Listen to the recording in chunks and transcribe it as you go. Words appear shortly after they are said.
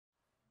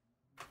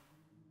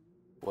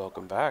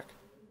Welcome back.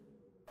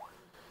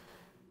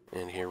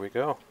 And here we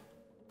go.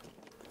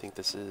 I think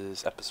this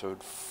is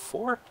episode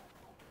 4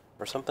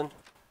 or something.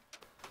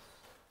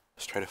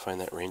 Let's try to find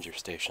that ranger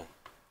station.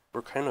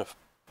 We're kind of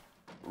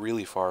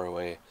really far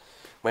away.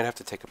 Might have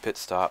to take a pit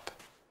stop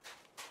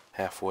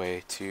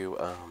halfway to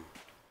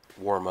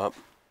warm up.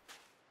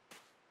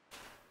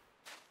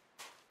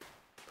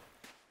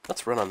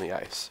 Let's run on the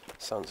ice.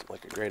 Sounds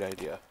like a great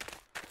idea.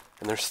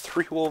 And there's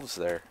 3 wolves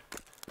there.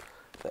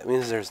 That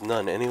means there's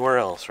none anywhere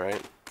else, right?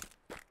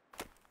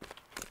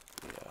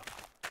 Yeah.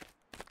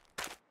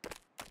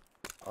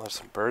 Oh, there's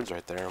some birds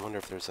right there. I wonder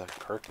if there's a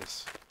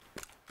carcass.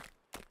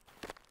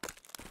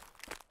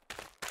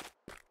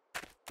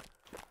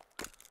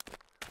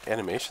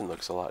 Animation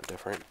looks a lot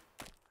different.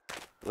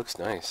 It looks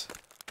nice.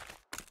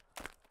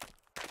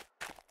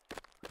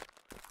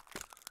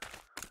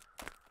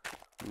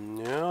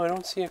 No, I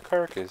don't see a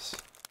carcass.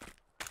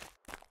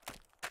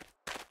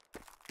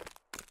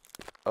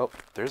 Oh,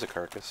 there's a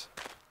carcass.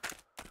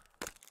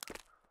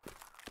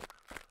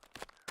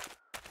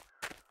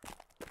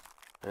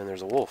 And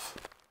there's a wolf.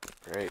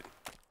 Great.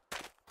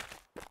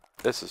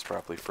 This is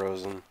probably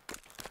frozen.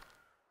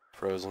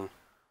 Frozen.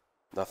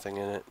 Nothing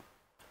in it.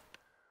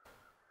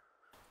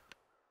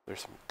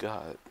 There's some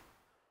gut.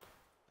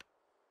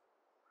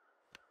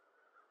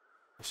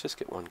 Let's just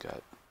get one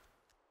gut.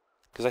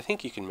 Because I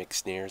think you can make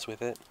snares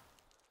with it.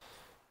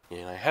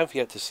 And I have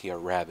yet to see a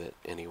rabbit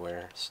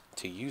anywhere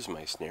to use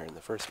my snare in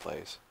the first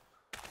place.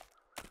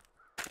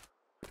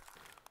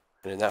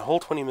 And in that whole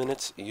 20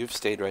 minutes, you've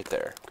stayed right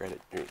there.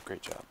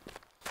 Great job.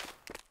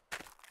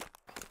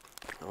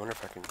 I wonder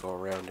if I can go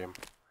around him.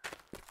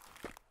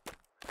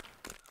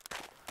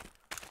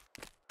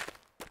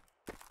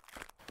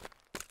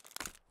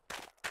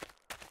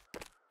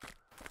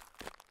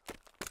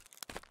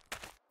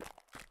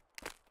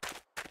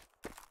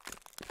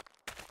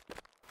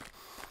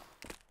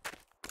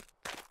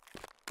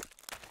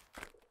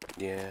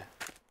 Yeah,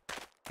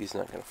 he's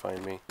not gonna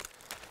find me.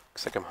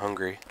 Looks like I'm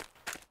hungry.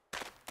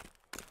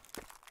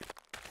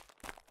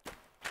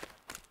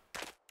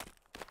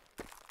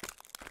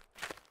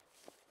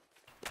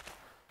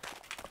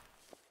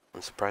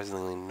 I'm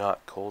surprisingly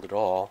not cold at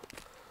all,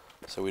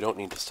 so we don't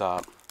need to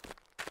stop.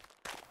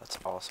 That's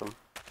awesome.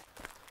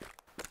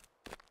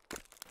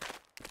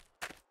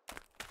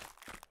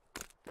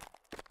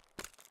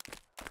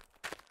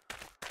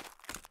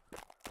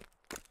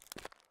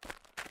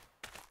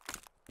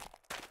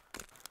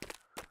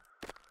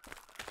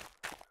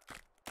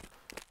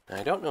 Now,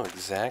 I don't know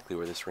exactly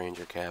where this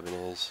ranger cabin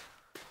is.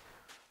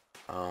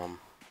 Oh,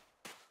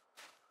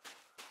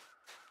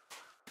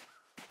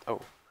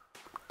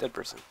 dead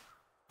person.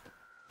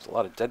 There's a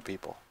lot of dead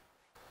people.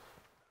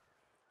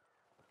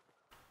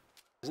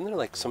 Isn't there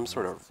like some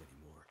sort of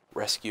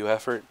rescue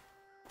effort?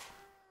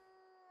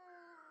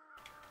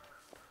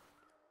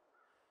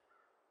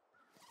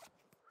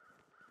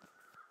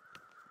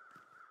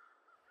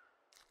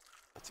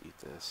 Let's eat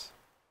this.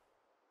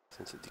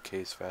 Since it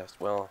decays fast.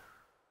 Well,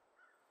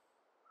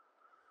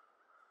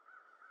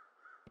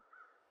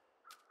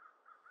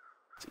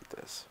 let's eat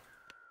this.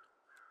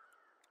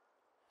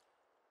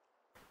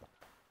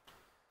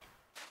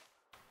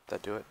 Did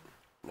that do it?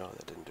 No,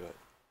 that didn't do it.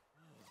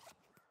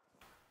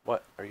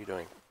 What are you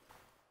doing?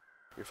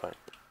 You're fine.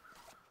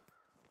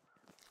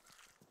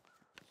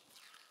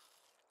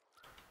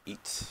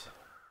 Eat.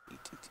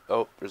 Eat, eat.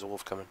 Oh, there's a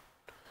wolf coming.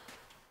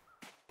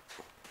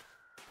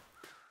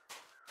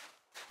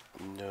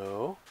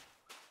 No.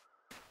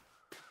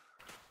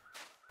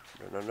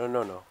 No, no, no,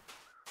 no, no.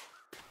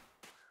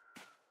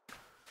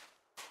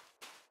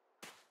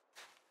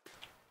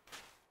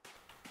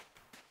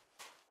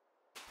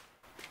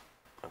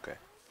 Okay.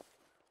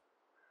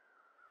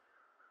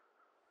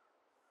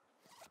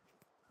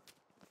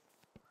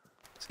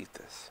 Let's eat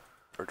this.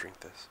 Or drink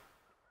this.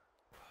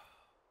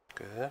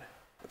 Good.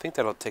 I think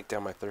that'll take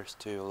down my thirst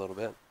too a little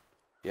bit.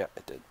 Yeah,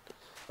 it did.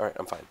 Alright,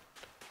 I'm fine.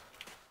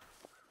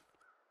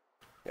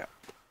 Yeah.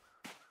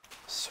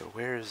 So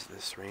where is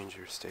this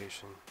ranger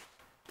station?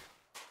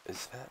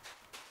 Is that...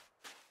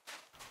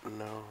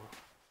 No.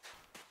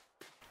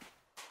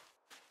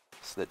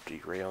 It's the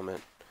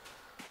derailment.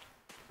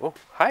 Oh,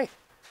 hi!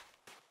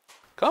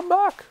 Come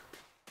back!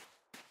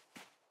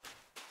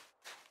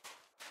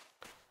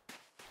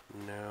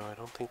 No, I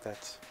don't think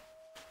that's...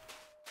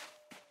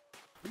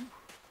 Ooh.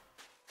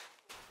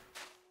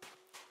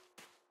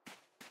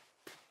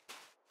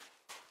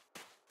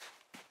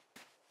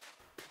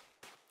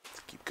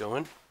 Let's keep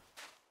going.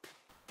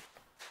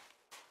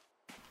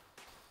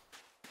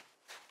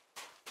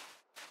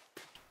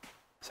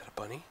 Is that a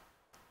bunny?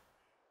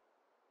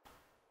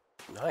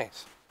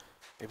 Nice.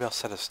 Maybe I'll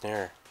set a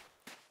snare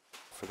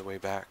for the way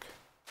back.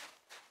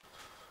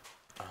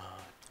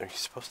 Are you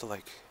supposed to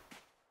like...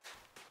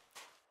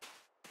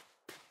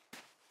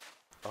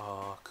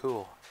 Oh,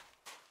 cool.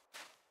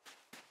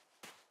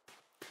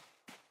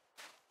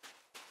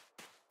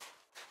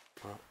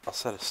 Well, I'll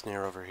set a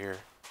snare over here.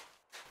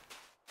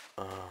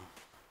 Let's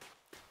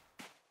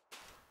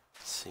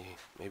see,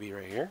 maybe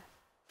right here?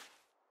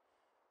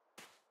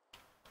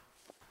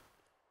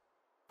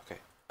 Okay,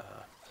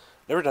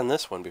 Never done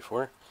this one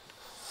before.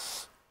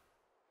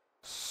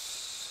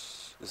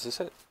 Is this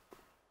it?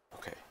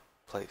 Okay,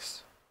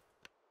 place.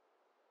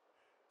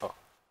 Oh.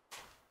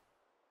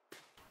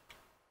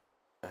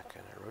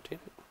 Can I rotate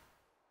it?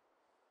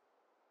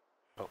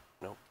 Oh,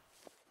 no.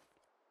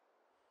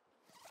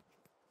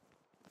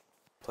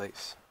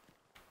 Place.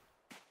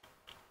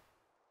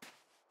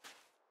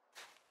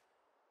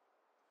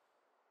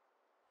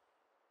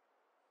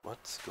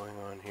 What's going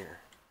on here?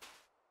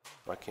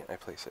 Why can't I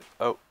place it?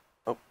 Oh,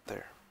 oh,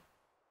 there.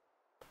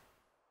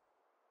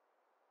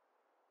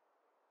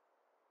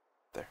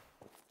 There.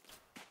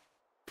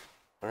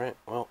 Alright,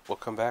 well, we'll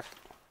come back.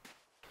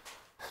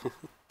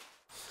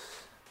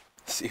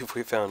 See if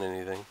we found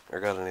anything, or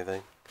got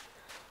anything.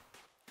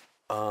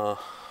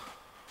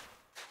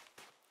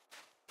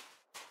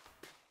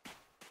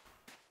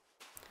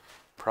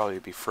 Probably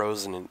be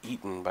frozen and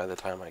eaten by the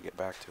time I get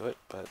back to it,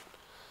 but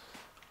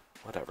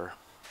whatever.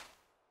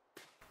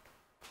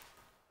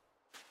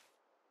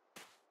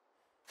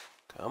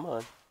 Come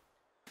on.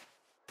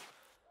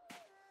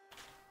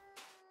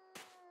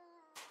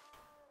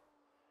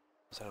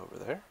 Is that over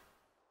there?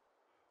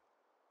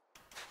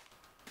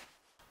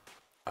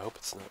 I hope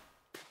it's not.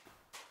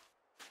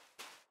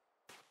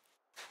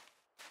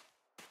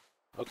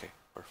 Okay,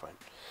 we're fine.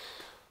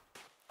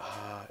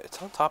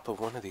 It's on top of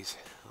one of these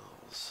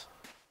hills.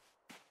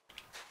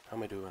 How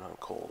am I doing on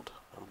cold?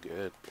 I'm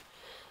good.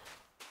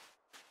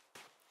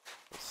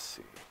 Let's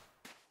see.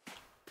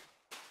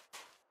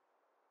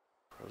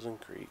 Frozen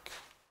Creek.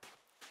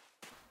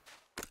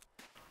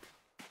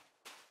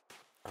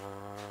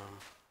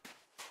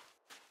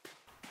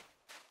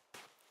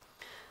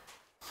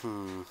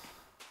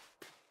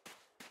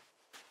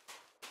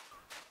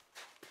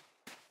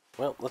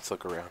 Well, let's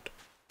look around.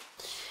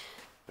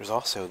 There's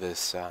also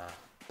this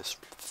this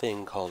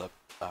thing called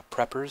a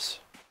Prepper's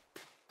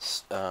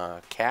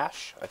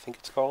cache, I think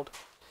it's called.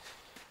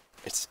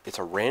 It's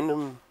a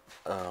random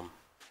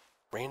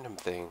random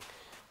thing.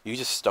 You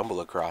just stumble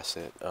across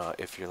it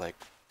if you're like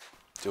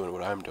doing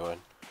what I'm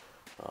doing,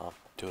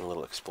 doing a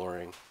little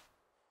exploring.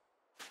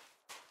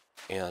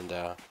 And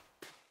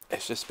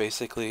it's just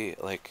basically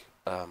like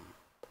a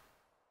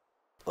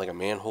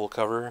manhole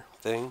cover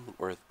thing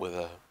with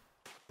a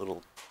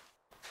little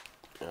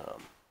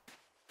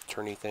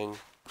turny thing.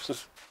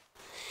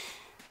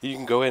 You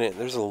can go in it.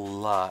 There's a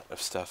lot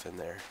of stuff in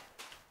there.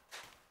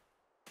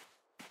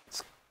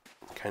 It's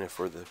kind of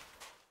for the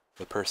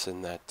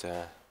person that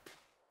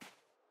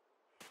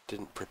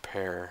didn't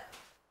prepare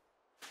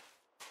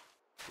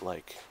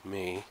like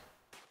me.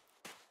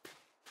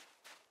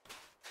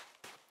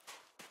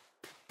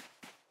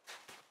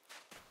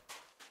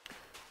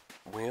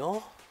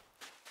 Well,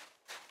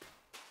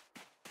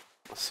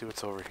 let's see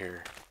what's over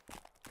here.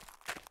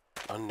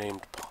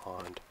 Unnamed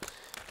pond.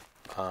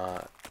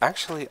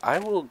 Actually, I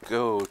will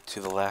go to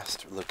the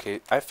last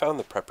location. I found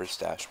the prepper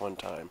stash one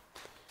time,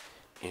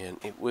 and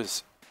it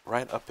was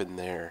right up in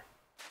there.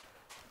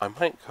 I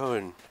might go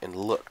and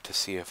look to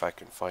see if I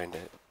can find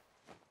it.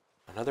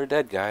 Another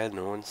dead guy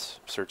no one's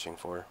searching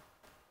for.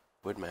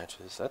 Wood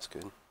matches, that's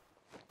good.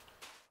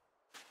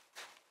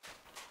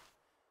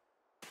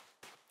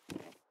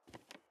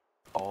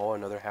 Oh,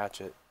 another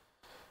hatchet.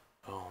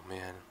 Oh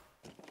man,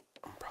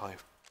 I'm probably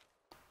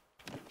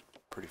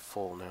pretty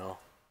full now.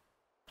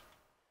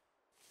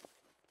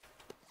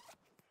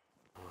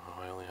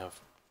 Oh, I only have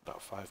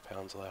about 5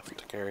 pounds left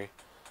to carry.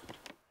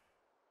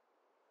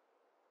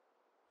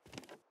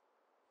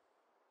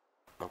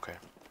 Okay,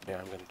 yeah,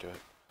 I'm gonna do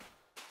it.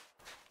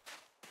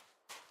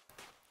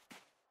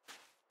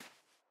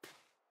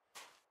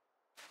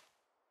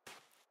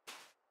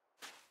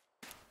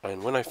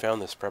 And when I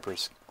found this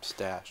prepper's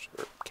stash,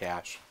 or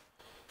cache,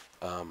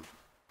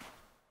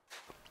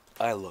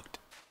 I looked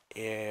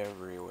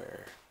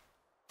everywhere.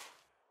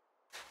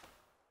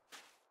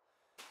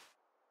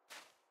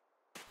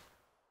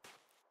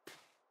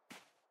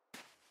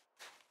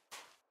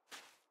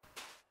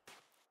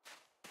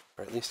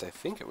 Or at least I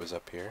think it was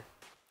up here.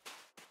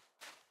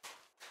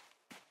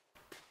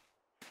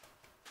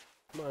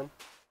 Come on.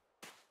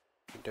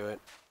 You can do it.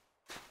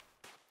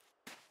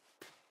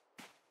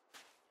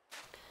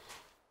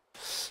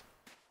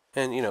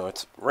 And, you know,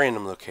 it's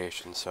random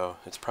location, so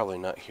it's probably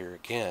not here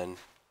again.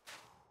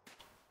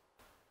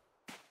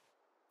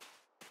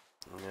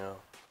 No.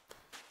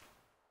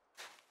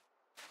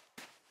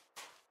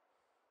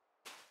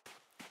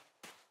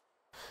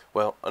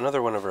 Well,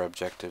 another one of our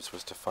objectives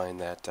was to find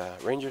that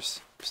ranger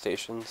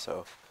station,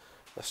 so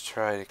let's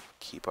try to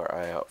keep our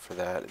eye out for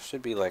that. It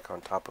should be like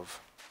on top of...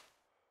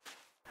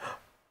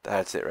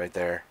 That's it right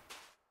there.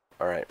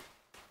 Alright.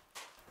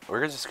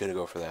 We're just going to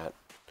go for that.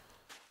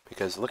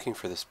 Because looking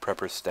for this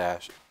prepper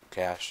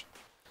cache,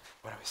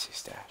 why do I say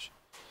stash?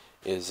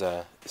 Is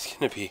it's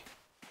going to be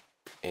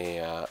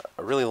a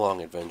really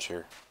long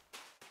adventure.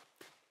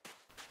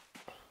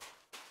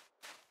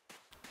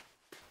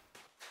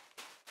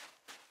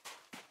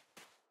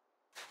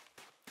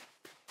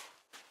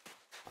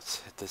 Let's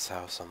hit this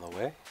house on the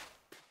way.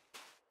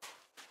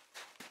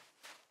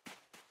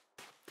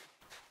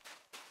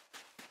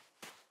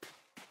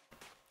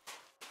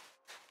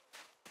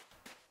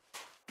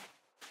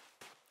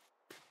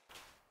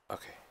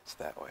 Okay, it's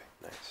that way.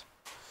 Nice.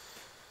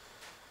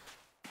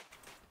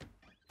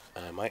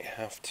 I might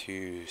have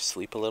to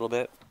sleep a little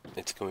bit.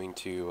 It's going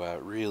to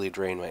really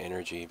drain my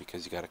energy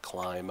because you got to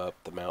climb up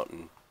the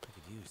mountain. I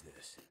could use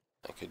this.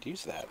 I could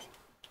use that.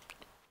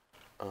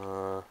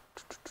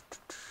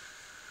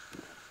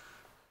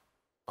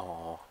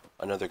 Oh,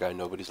 another guy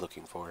nobody's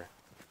looking for.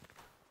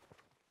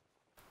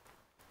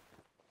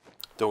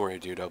 Don't worry,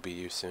 dude. I'll be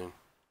you soon.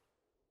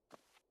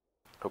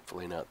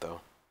 Hopefully not,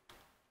 though.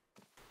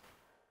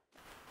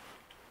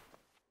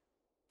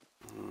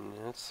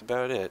 That's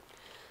about it.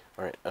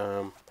 Alright,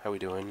 how we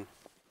doing?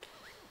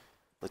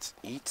 Let's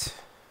eat.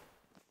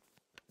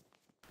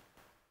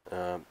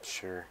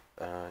 Sure.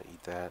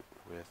 Eat that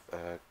with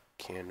a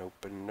can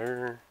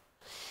opener.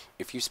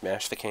 If you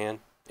smash the can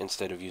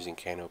instead of using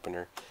can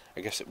opener,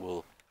 I guess it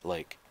will,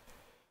 like,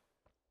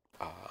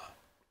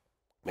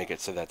 make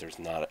it so that there's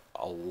not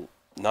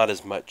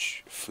as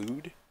much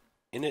food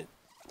in it.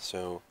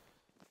 So,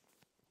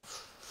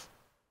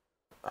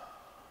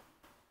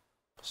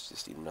 let's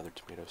just eat another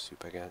tomato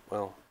soup, I guess.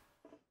 Well,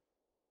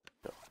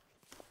 no.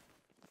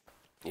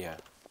 Yeah.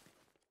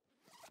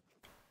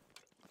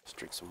 Let's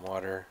drink some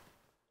water.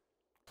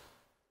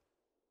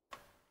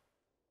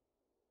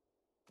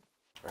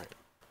 Alright.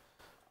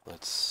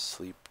 Let's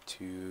sleep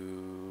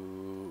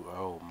to...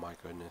 Oh my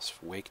goodness.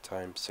 Wake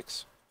time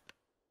 6.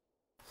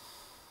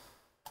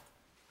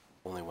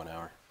 Only 1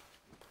 hour.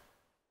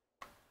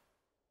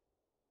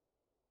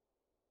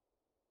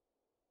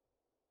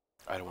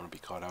 I don't want to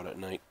be caught out at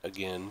night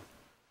again.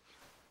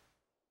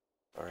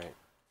 Alright.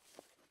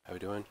 How we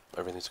doing?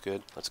 Everything's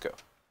good? Let's go.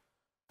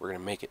 We're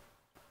gonna make it.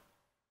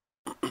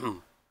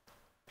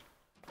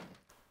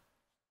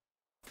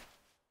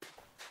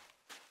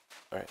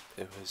 Alright,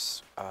 it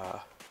was,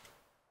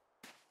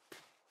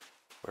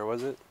 where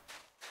was it?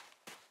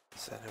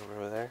 Is that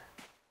over there?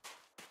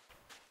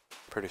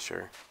 Pretty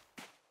sure.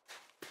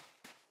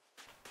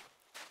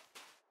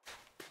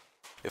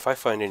 If I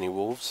find any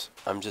wolves,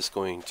 I'm just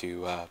going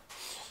to,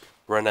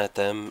 run at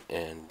them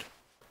and,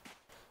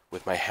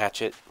 with my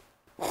hatchet,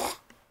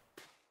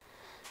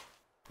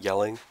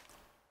 yelling.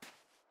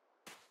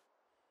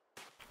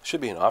 Should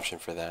be an option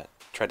for that.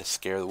 Try to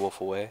scare the wolf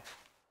away.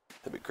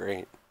 That'd be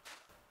great.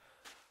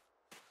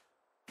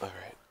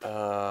 Alright,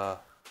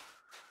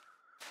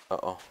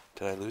 uh-oh.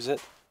 Did I lose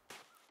it?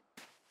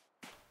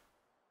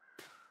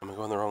 Am I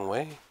going the wrong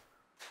way?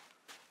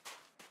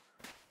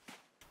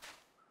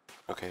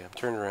 Okay, I'm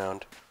turned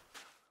around.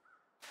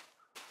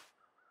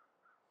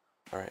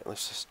 Alright,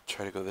 let's just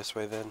try to go this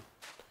way then.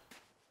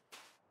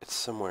 It's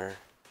somewhere.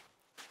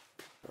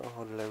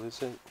 Oh, did I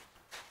lose it?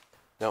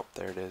 Nope,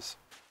 there it is.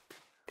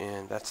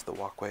 And that's the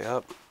walkway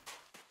up.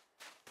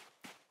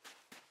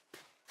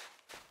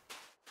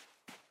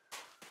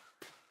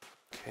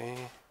 Okay.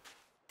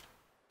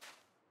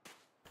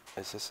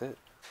 Is this it?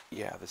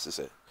 Yeah, this is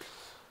it.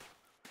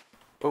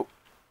 Oh,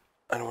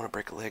 I don't want to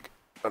break a leg.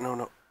 Oh, no,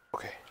 no.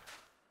 Okay.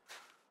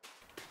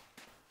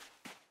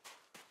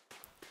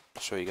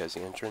 I'll show you guys the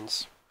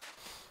entrance.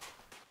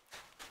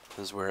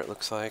 This is where it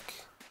looks like.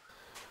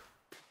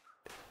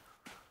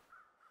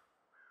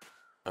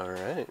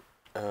 Alright.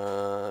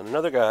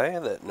 Another guy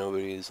that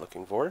nobody's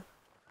looking for.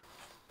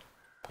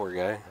 Poor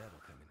guy.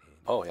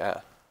 Oh, yeah.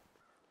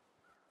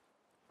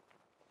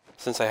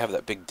 Since I have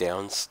that big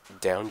down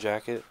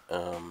jacket,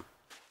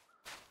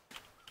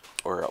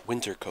 or a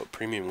winter coat,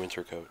 premium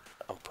winter coat,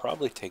 I'll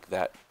probably take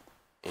that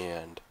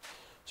and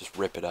just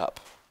rip it up.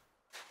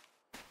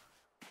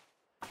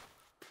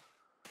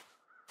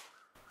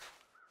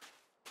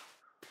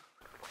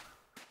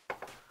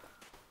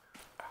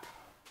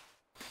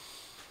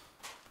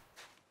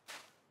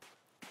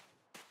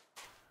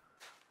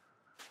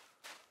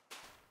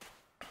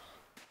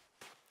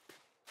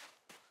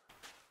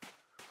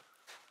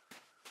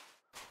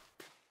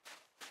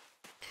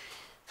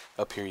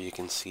 Up here you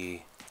can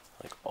see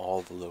like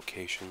all the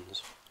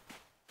locations.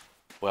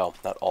 Well,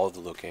 not all the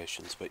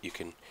locations, but you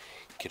can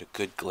get a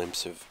good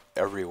glimpse of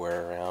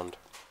everywhere around.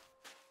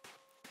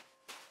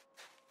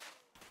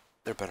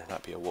 There better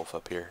not be a wolf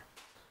up here.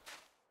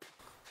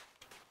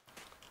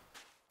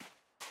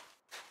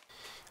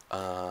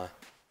 I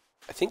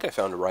think I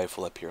found a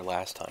rifle up here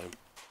last time,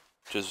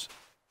 which is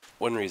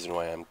one reason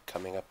why I'm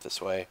coming up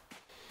this way.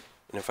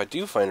 And if I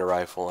do find a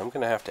rifle, I'm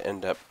going to have to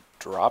end up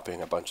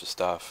dropping a bunch of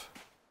stuff.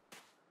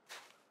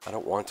 I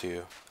don't want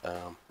to.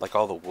 Like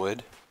all the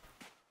wood.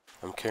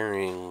 I'm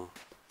carrying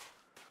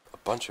a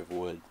bunch of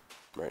wood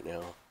right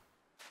now.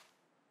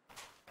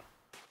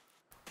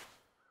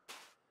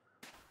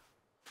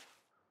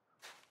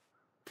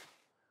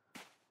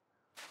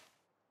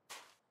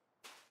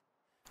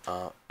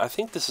 I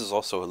think this is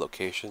also a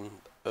location.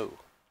 Oh.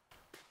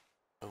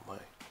 Oh my.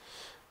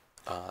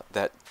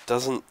 That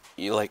doesn't,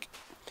 you like,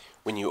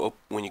 when you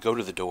go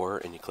to the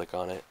door and you click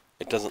on it,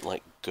 it doesn't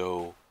like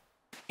go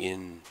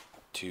into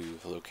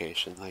the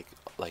location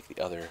like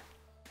the other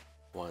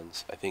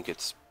ones. I think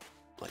it's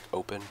like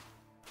open,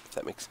 if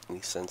that makes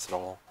any sense at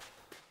all.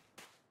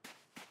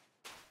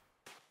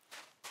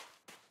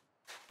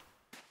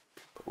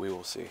 But we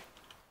will see.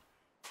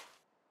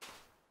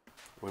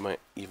 We might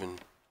even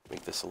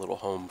make this a little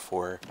home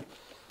for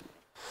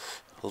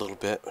a little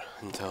bit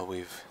until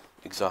we've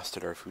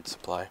exhausted our food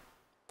supply.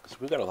 Because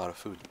we've got a lot of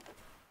food.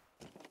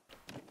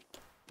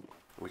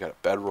 We got a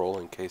bedroll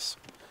in case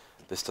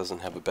this doesn't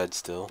have a bed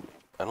still.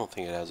 I don't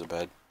think it has a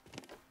bed.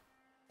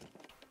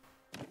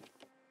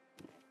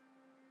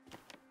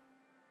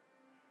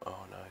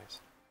 Oh, nice.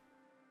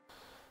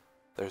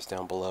 There's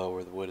down below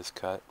where the wood is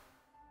cut.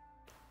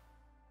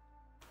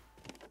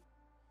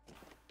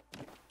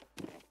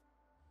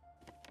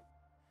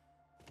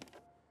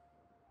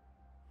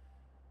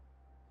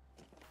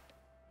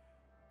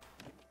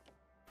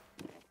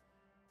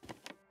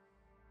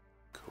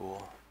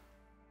 Cool.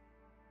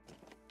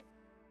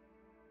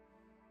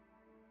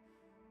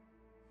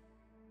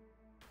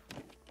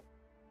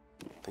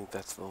 I think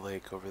that's the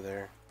lake over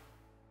there.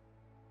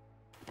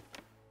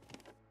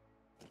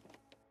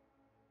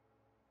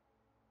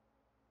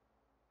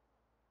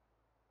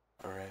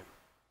 Alright.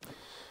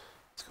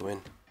 Let's go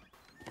in.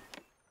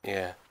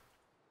 Yeah.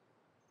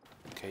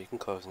 Okay, you can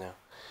close now.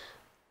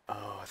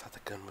 Oh, I thought the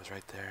gun was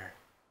right there.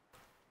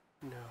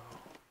 No.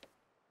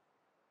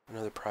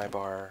 Another pry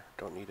bar.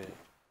 Don't need it.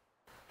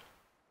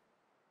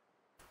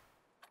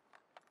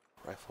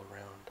 Rifle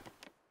round.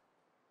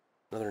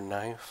 Another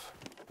knife.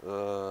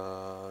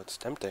 It's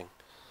tempting.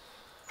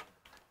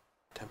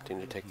 Tempting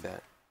to take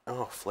that.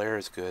 Oh, flare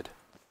is good.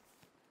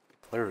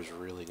 Flare is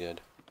really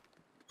good.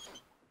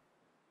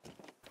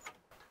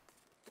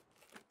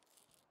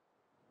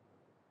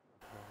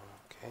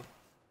 Okay.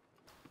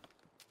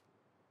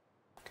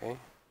 Okay.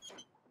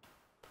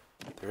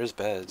 There is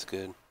beds,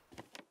 good.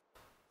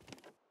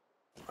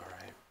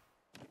 Alright.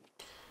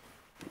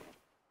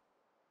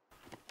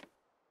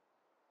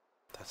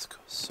 That's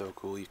so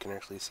cool, you can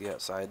actually see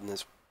outside in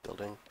this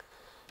building.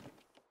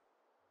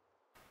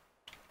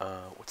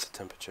 What's the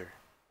temperature?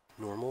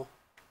 Normal?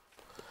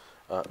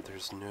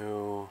 There's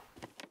no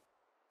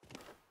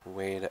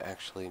way to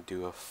actually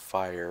do a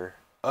fire.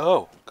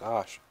 Oh,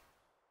 gosh.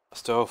 A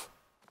stove.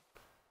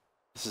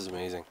 This is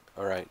amazing.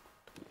 Alright.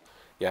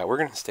 Yeah, we're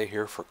gonna stay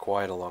here for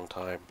quite a long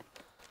time.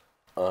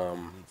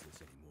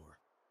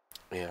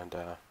 And,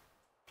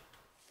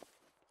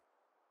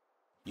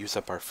 use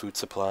up our food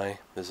supply.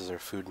 This is our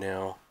food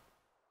now.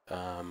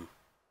 And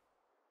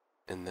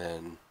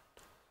then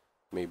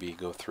maybe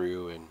go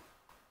through and...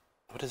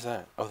 What is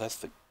that? Oh, that's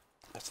the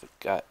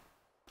gut.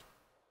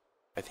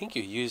 I think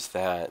you use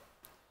that...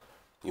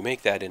 You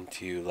make that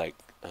into, like,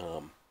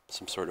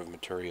 some sort of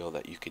material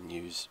that you can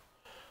use.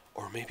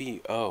 Or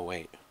maybe... Oh,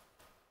 wait.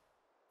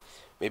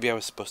 Maybe I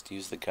was supposed to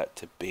use the gut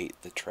to bait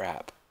the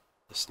trap.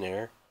 The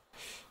snare.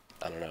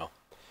 I don't know.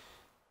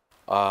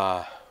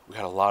 We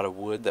got a lot of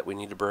wood that we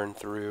need to burn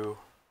through.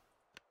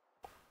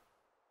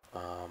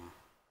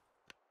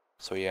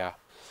 So yeah,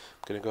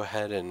 I'm gonna go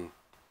ahead and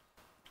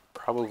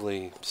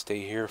probably stay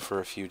here for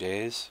a few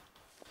days.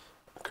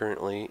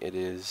 Currently it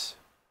is,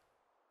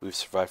 we've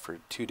survived for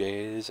 2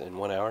 days and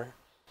 1 hour.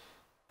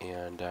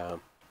 And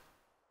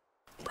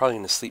probably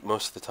gonna sleep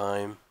most of the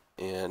time.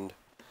 And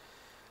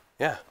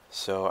yeah,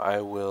 so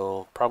I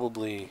will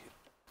probably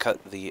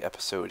cut the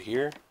episode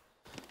here.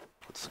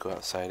 Let's go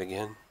outside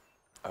again.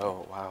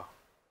 Oh, wow.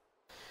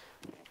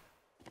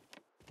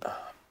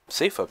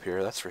 Safe up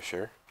here, that's for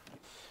sure.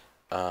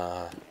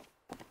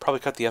 Probably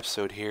cut the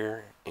episode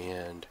here,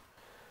 and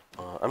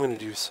I'm going to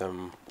do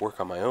some work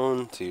on my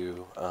own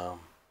to,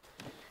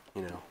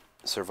 you know,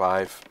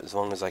 survive as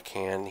long as I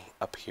can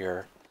up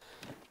here.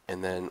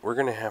 And then we're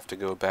going to have to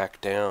go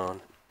back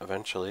down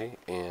eventually,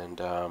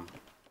 and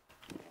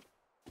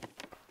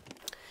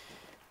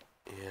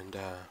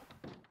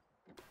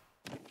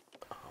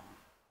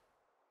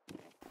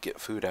get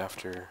food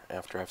after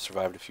I've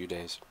survived a few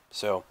days.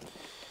 So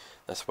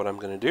that's what I'm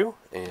gonna do,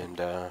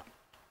 and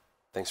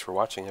thanks for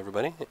watching,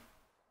 everybody,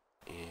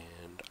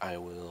 and I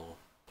will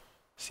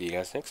see you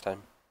guys next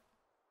time.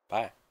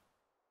 Bye.